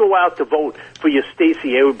when you go out to vote for your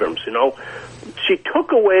Stacey Abrams, She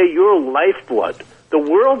took away your lifeblood, the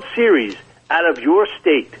World Series, out of your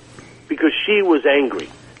state because she was angry,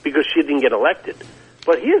 because she didn't get elected.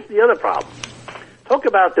 But here's the other problem. Talk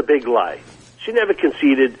about the big lie. She never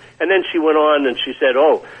conceded, And then she went on and she said,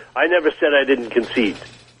 oh, I never said I didn't concede.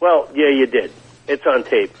 Well, yeah, you did. It's on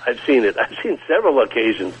tape. I've seen it. I've seen several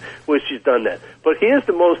occasions where she's done that. But here's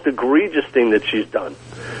the most egregious thing that she's done.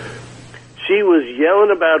 She was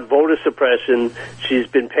yelling about voter suppression. She's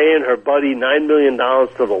been paying her buddy $9 million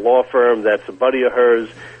to the law firm that's a buddy of hers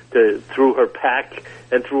through her PAC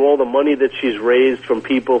and through all the money that she's raised from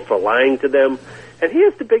people for lying to them. And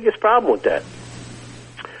here's the biggest problem with that.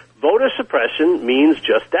 Voter suppression means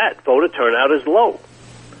just that. Voter turnout is low.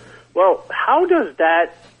 Well, how does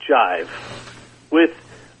that jive with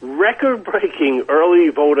record-breaking early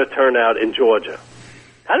voter turnout in Georgia?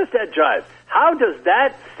 How does that jive? How does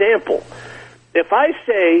that sample? If I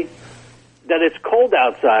say that it's cold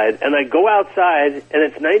outside and I go outside and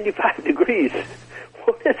it's 95 degrees,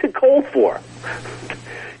 what is it cold for?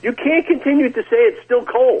 You can't continue to say it's still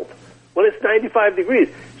cold when it's 95 degrees.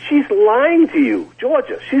 She's lying to you,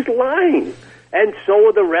 Georgia. She's lying. And so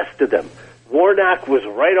are the rest of them. Warnock was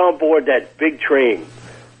right on board that big train.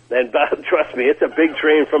 And trust me, it's a big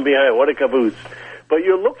train from behind. What a caboose. But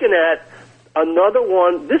you're looking at another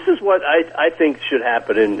one. This is what I think should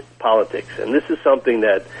happen in politics. And this is something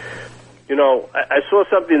that, you know, I saw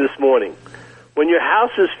something this morning. When your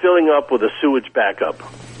house is filling up with a sewage backup,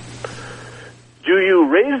 do you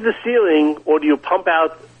raise the ceiling or do you pump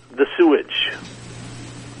out the sewage?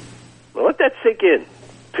 Well, let that sink in,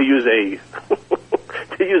 to use a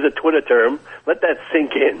Twitter term. Let that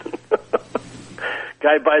sink in.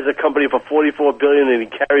 Guy buys a company for $44 billion and he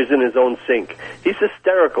carries in his own sink. He's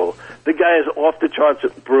hysterical. The guy is off the charts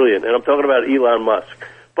brilliant, and I'm talking about Elon Musk.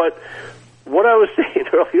 But what I was saying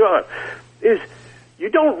earlier on is you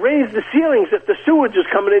don't raise the ceilings if the sewage is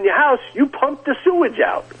coming in your house. You pump the sewage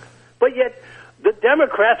out. But yet the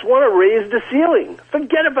Democrats want to raise the ceiling.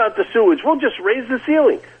 Forget about the sewage. We'll just raise the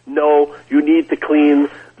ceiling. No, you need to clean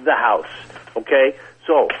the house. Okay?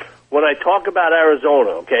 So when I talk about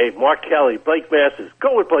Arizona, okay, Mark Kelly, Blake Masters,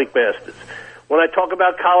 go with Blake Masters. When I talk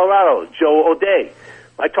about Colorado, Joe O'Dea.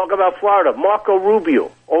 I talk about Florida, Marco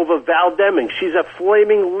Rubio over Val Deming. She's a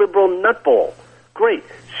flaming liberal nutball. Great.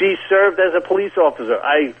 She served as a police officer.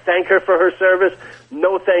 I thank her for her service.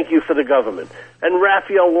 No thank you for the government. And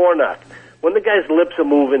Raphael Warnock. When the guy's lips are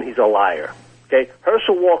moving, he's a liar. Okay?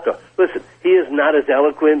 Herschel Walker. Listen, he is not as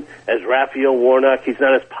eloquent as Raphael Warnock. He's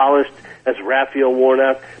not as polished as Raphael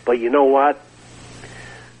Warnock. But you know what?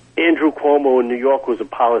 Andrew Cuomo in New York was a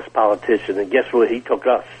polished politician, and guess what? He took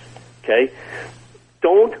us. Okay?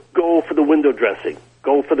 Don't go for the window dressing.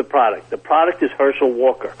 Go for the product. The product is Herschel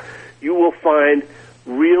Walker. You will find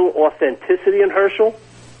real authenticity in Herschel,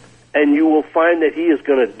 and you will find that he is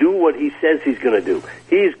going to do what he says he's going to do.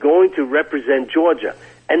 He's going to represent Georgia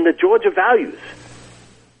and the Georgia values.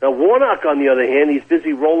 Now, Warnock, on the other hand, he's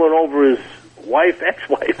busy rolling over his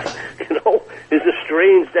ex-wife, his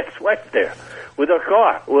estranged ex-wife there with her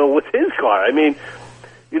car. Well, with his car. I mean,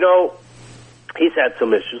 he's had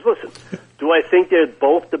some issues. Listen, do I think they're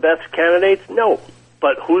both the best candidates? No.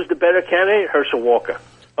 But who's the better candidate? Herschel Walker.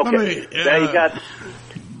 Okay, now you got...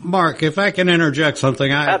 Mark, if I can interject something.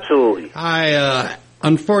 Absolutely. I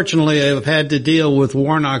unfortunately have had to deal with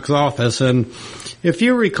Warnock's office, and if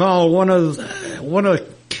you recall, one of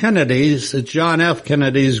Kennedy's, John F.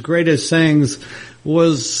 Kennedy's greatest things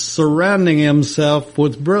was surrounding himself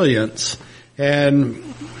with brilliance. And,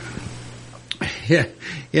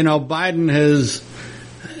 Biden has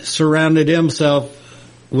surrounded himself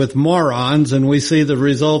with morons, and we see the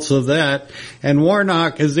results of that. And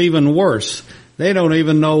Warnock is even worse. They don't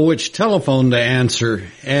even know which telephone to answer,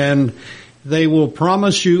 and they will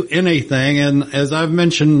promise you anything. And as I've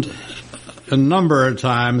mentioned a number of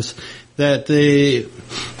times, that the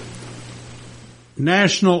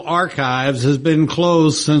National Archives has been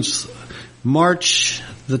closed since March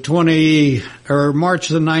the 19th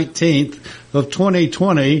of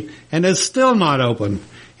 2020, and it's still not open.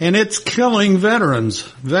 And it's killing veterans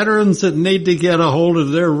that need to get a hold of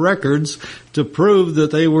their records to prove that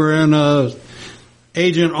they were in a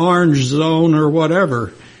Agent Orange zone or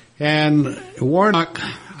whatever. And Warnock,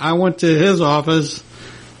 I went to his office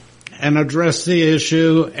and addressed the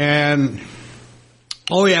issue, and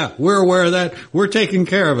oh yeah, we're aware of that. We're taking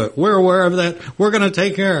care of it. We're aware of that. We're going to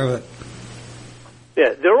take care of it.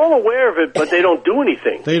 Yeah, they're all aware of it, but they don't do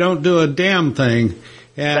anything. They don't do a damn thing.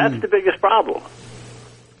 And that's the biggest problem.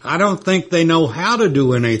 I don't think they know how to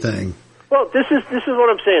do anything. Well, this is what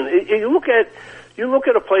I'm saying. You look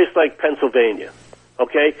at a place like Pennsylvania,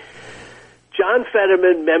 okay? John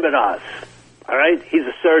Fetterman, Mehmet Oz, all right? He's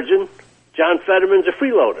a surgeon. John Fetterman's a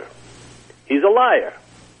freeloader. He's a liar.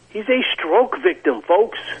 He's a stroke victim,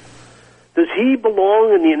 folks. Does he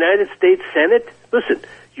belong in the United States Senate? Listen,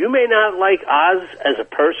 You may not like Oz as a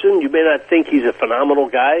person. You may not think he's a phenomenal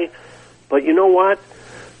guy. But you know what?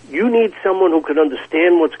 You need someone who can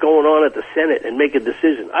understand what's going on at the Senate and make a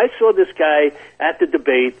decision. I saw this guy at the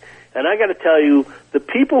debate, and I got to tell you, the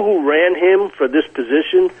people who ran him for this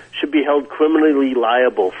position should be held criminally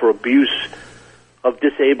liable for abuse of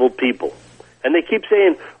disabled people. And they keep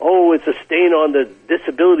saying, oh, it's a stain on the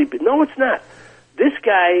disability. No, it's not. This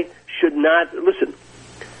guy should not, listen,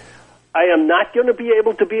 I am not going to be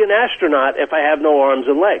able to be an astronaut if I have no arms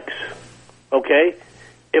and legs. Okay?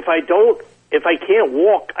 If I can't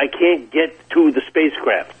walk, I can't get to the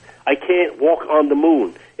spacecraft. I can't walk on the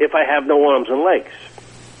moon if I have no arms and legs.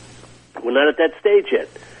 We're not at that stage yet.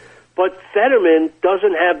 But Fetterman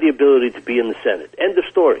doesn't have the ability to be in the Senate. End of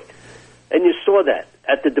story. And you saw that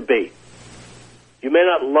at the debate. You may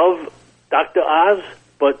not love Dr. Oz,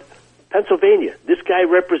 but Pennsylvania, this guy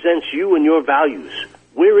represents you and your values.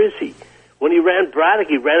 Where is he? When he ran Braddock,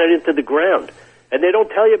 he ran it into the ground. And they don't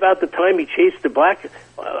tell you about the time he chased the black,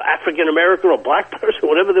 African-American or black person,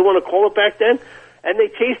 whatever they want to call it back then, and they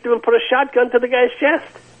chased him and put a shotgun to the guy's chest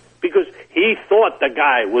because he thought the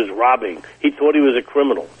guy was robbing. He thought he was a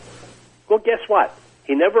criminal. Well, guess what?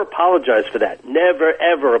 He never apologized for that. Never,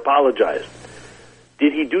 ever apologized.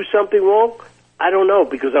 Did he do something wrong? I don't know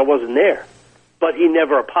because I wasn't there. But he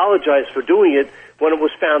never apologized for doing it when it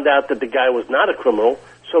was found out that the guy was not a criminal.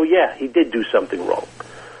 So, yeah, he did do something wrong.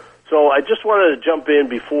 So I just wanted to jump in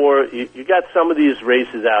before you got some of these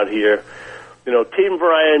races out here. You know, Tim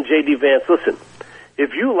Bryan, J.D. Vance, listen,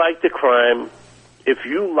 if you like the crime, if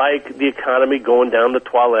you like the economy going down the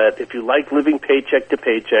toilet, if you like living paycheck to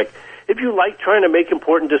paycheck, if you like trying to make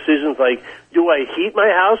important decisions like, do I heat my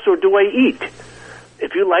house or do I eat?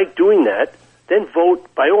 If you like doing that, then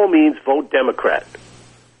vote, by all means, vote Democrat.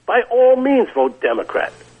 By all means, vote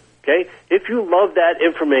Democrat. Okay? If you love that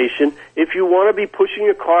information, if you want to be pushing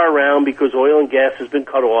your car around because oil and gas has been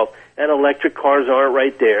cut off and electric cars aren't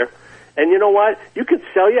right there, and you know what? You can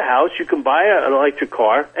sell your house, you can buy an electric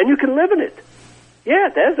car, and you can live in it. Yeah,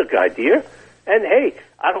 that's a good idea. And hey,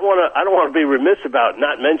 I don't want to be remiss about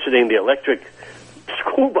not mentioning the electric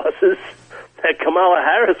school buses that Kamala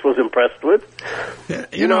Harris was impressed with. Yeah,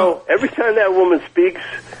 you know, every time that woman speaks,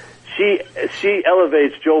 she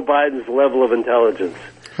elevates Joe Biden's level of intelligence.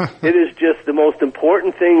 It is just the most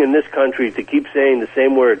important thing in this country to keep saying the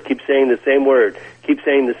same word, keep saying the same word, keep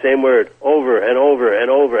saying the same word over and over and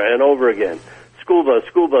over and over again. School bus,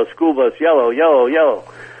 school bus, school bus, yellow, yellow, yellow.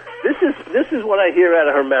 This is what I hear out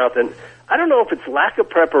of her mouth, and I don't know if it's lack of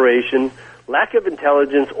preparation, lack of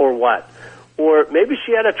intelligence, or what. Or maybe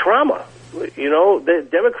she had a trauma. You know, the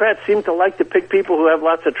Democrats seem to like to pick people who have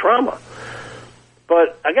lots of trauma.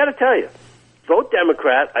 But I got to tell you, vote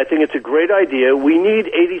Democrat. I think it's a great idea. We need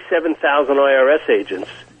 87,000 IRS agents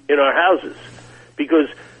in our houses because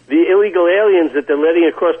the illegal aliens that they're letting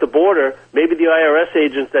across the border, maybe the IRS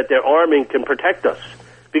agents that they're arming can protect us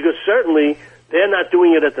because certainly they're not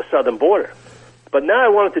doing it at the southern border. But now I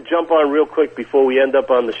wanted to jump on real quick before we end up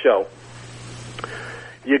on the show.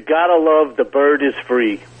 You got to love The Bird is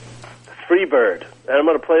Free. Free Bird. And I'm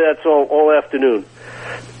going to play that song all afternoon.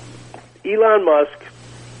 Elon Musk,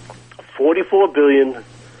 $44 billion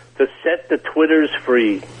to set the Twitters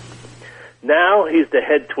free. Now he's the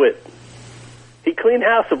head twit. He cleaned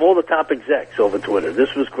house of all the top execs over Twitter.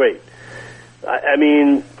 This was great. I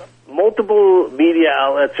mean, multiple media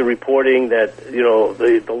outlets are reporting that, you know,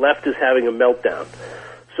 the left is having a meltdown.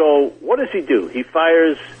 So what does he do? He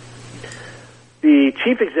fires the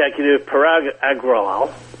chief executive, Parag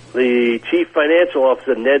Agrawal, the chief financial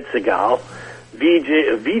officer, Ned Segal,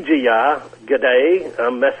 Vijaya Gadai,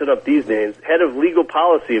 I'm messing up these names, head of legal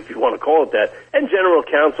policy, if you want to call it that, and general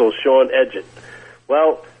counsel, Sean Edgett.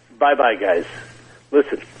 Well, bye-bye, guys.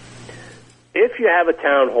 Listen, if you have a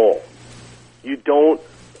town hall, you don't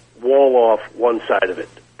wall off one side of it.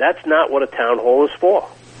 That's not what a town hall is for.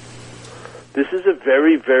 This is a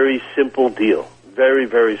very, very simple deal. Very,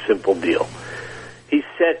 very simple deal. He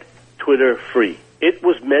set Twitter free. It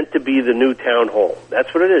was meant to be the new town hall.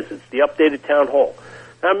 That's what it is. It's the updated town hall.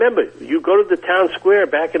 Now remember, you go to the town square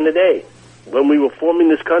back in the day when we were forming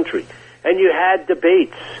this country, and you had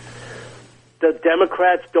debates. The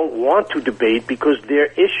Democrats don't want to debate because their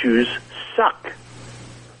issues suck.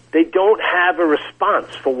 They don't have a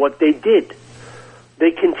response for what they did.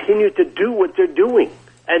 They continue to do what they're doing,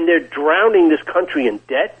 and they're drowning this country in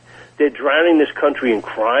debt. They're drowning this country in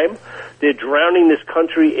crime. They're drowning this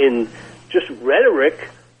country in just rhetoric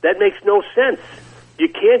that makes no sense. You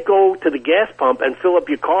can't go to the gas pump and fill up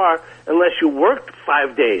your car unless you worked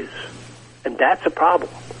 5 days. And that's a problem.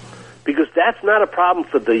 Because that's not a problem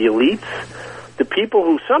for the elites. the people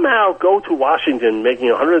who somehow go to Washington making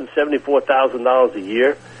 $174,000 a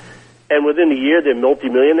year, and within a year they're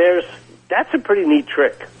multimillionaires, that's a pretty neat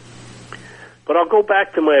trick. But I'll go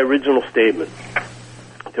back to my original statement.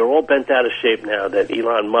 They're all bent out of shape now that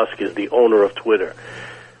Elon Musk is the owner of Twitter.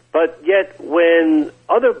 But yet, when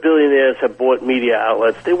other billionaires have bought media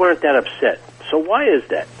outlets, they weren't that upset. So why is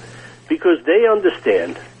that? Because they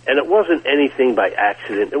understand, and it wasn't anything by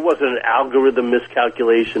accident. It wasn't an algorithm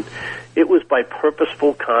miscalculation. It was by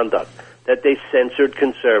purposeful conduct that they censored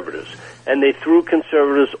conservatives, and they threw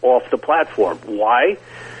conservatives off the platform. Why?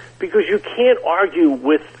 Because you can't argue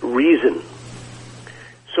with reason.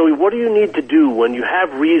 So what do you need to do when you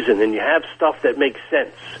have reason and you have stuff that makes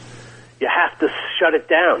sense? You have to shut it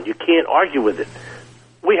down. You can't argue with it.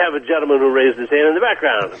 We have a gentleman who raised his hand in the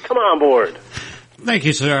background. Come on board. Thank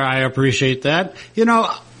you, sir. I appreciate that. You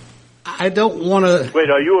know, I don't want to... Wait,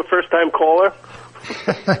 are you a first-time caller?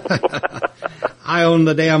 I own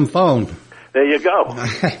the damn phone. There you go.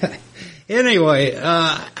 Anyway,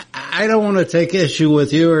 I don't want to take issue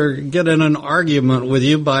with you or get in an argument with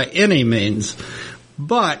you by any means.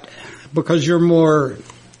 But because you're more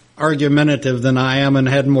argumentative than I am and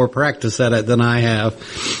had more practice at it than I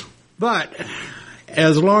have. But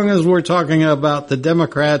as long as we're talking about the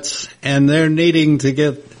Democrats and they're needing to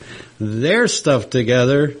get their stuff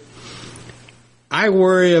together, I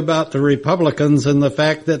worry about the Republicans and the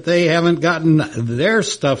fact that they haven't gotten their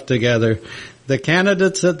stuff together. The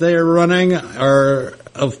candidates that they're running are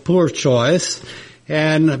of poor choice.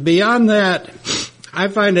 And beyond that, I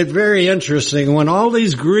find it very interesting when all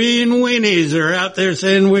these green weenies are out there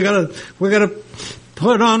saying we gotta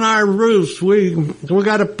put on our roofs, we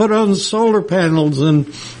gotta put on solar panels,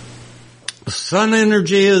 and sun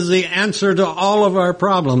energy is the answer to all of our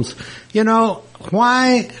problems. You know,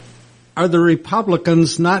 why are the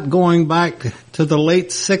Republicans not going back to the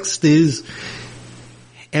late 60s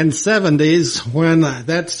and 70s when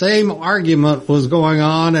that same argument was going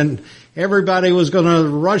on and everybody was going to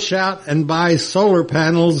rush out and buy solar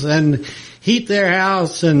panels and heat their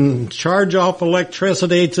house and charge off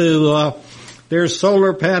electricity to their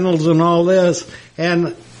solar panels and all this?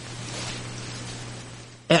 And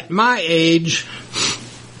at my age,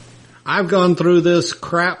 I've gone through this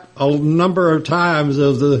crap a number of times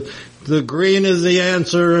of the green is the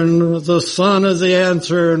answer and the sun is the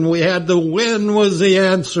answer and we had the wind was the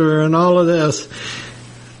answer and all of this.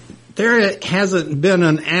 There hasn't been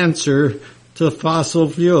an answer to fossil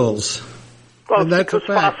fuels. Well, because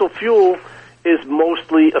fossil fuel is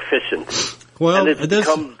mostly efficient. Well, and it's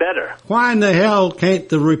become better. Why in the hell can't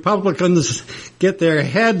the Republicans get their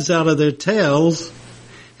heads out of their tails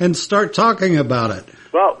and start talking about it?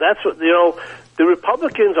 Well, that's what, the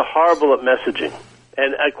Republicans are horrible at messaging.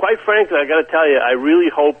 And quite frankly, I got to tell you, I really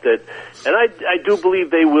hope that, and I do believe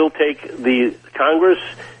they will take the Congress,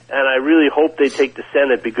 and I really hope they take the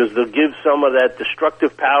Senate because they'll give some of that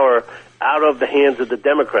destructive power out of the hands of the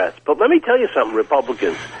Democrats. But let me tell you something,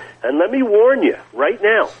 Republicans, and let me warn you right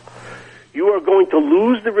now. You are going to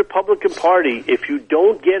lose the Republican Party if you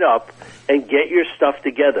don't get up and get your stuff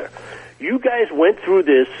together. You guys went through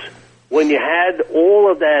this when you had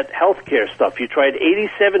all of that health care stuff. You tried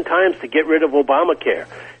 87 times to get rid of Obamacare.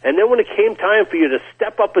 And then when it came time for you to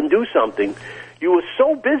step up and do something, you were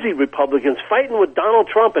so busy, Republicans, fighting with Donald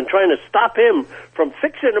Trump and trying to stop him from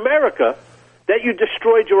fixing America that you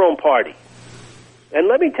destroyed your own party. And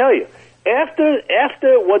let me tell you,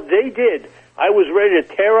 after what they did, I was ready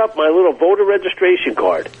to tear up my little voter registration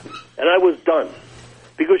card. And I was done.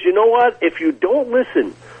 Because you know what? If you don't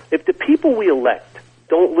listen, if the people we elect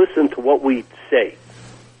don't listen to what we say,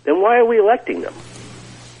 then why are we electing them?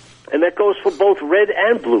 And that goes for both red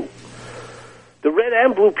and blue. The red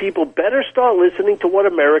and blue people better start listening to what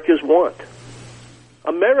Americans want.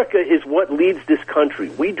 America is what leads this country.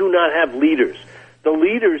 We do not have leaders. The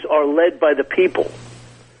leaders are led by the people.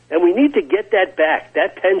 And we need to get that back.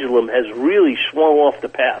 That pendulum has really swung off the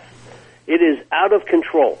path. It is out of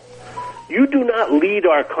control. You do not lead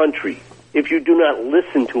our country if you do not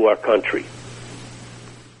listen to our country.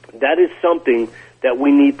 That is something that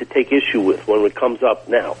we need to take issue with when it comes up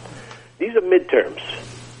now. These are midterms.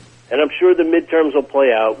 And I'm sure the midterms will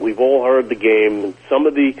play out. We've all heard the game. And some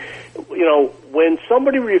of the, when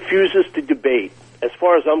somebody refuses to debate, as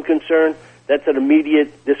far as I'm concerned, that's an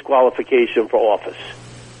immediate disqualification for office.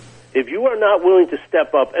 If you are not willing to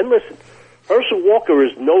step up, and listen, Herschel Walker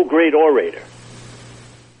is no great orator,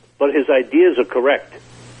 but his ideas are correct.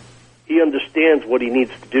 He understands what he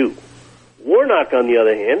needs to do. Warnock, on the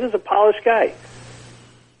other hand, is a polished guy,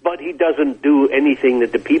 but he doesn't do anything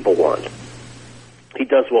that the people want. He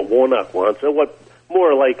does what Warnock wants, and what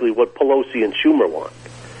more likely what Pelosi and Schumer want.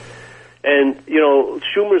 And,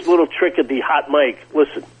 Schumer's little trick at the hot mic,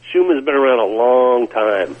 listen, Schumer's been around a long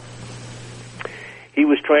time. He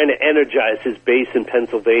was trying to energize his base in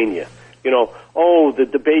Pennsylvania. The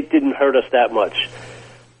debate didn't hurt us that much.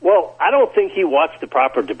 Well, I don't think he watched the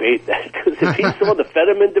proper debate, because if he saw the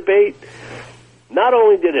Fetterman debate, not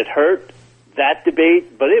only did it hurt that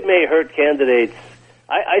debate, but it may hurt candidates.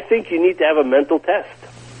 I think you need to have a mental test.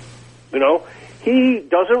 He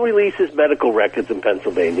doesn't release his medical records in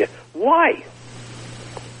Pennsylvania. Why?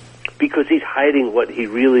 Because he's hiding what he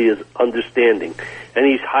really is understanding, and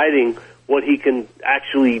he's hiding what he can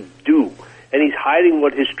actually do, and he's hiding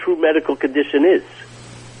what his true medical condition is.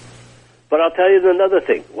 But I'll tell you another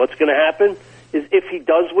thing. What's going to happen is if he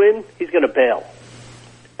does win, he's going to bail.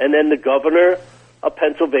 And then the governor of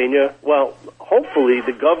Pennsylvania, well, hopefully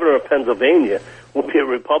the governor of Pennsylvania will be a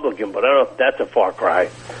Republican, but I don't know if that's a far cry.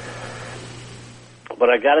 But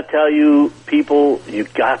I got to tell you, people, you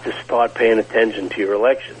got to start paying attention to your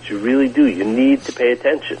elections. You really do. You need to pay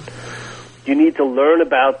attention. You need to learn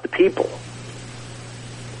about the people.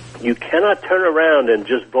 You cannot turn around and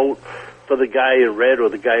just vote for the guy in red or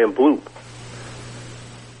the guy in blue.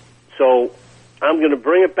 So I'm going to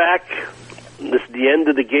bring it back. This is the end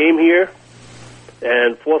of the game here.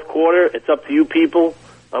 And fourth quarter, it's up to you people.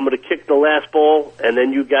 I'm going to kick the last ball, and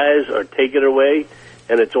then you guys are taking it away,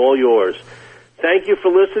 and it's all yours. Thank you for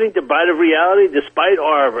listening to Bite of Reality. Despite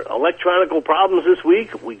our electronical problems this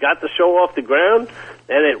week, we got the show off the ground,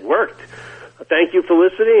 and it worked. Thank you for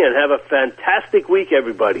listening, and have a fantastic week,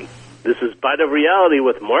 everybody. This is Bite of Reality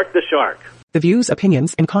with Mark the Shark. The views,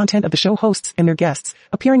 opinions, and content of the show hosts and their guests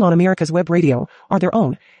appearing on America's Web Radio are their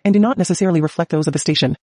own and do not necessarily reflect those of the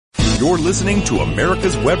station. You're listening to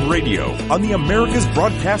America's Web Radio on the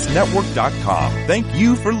AmericasBroadcastNetwork.com. Thank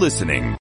you for listening.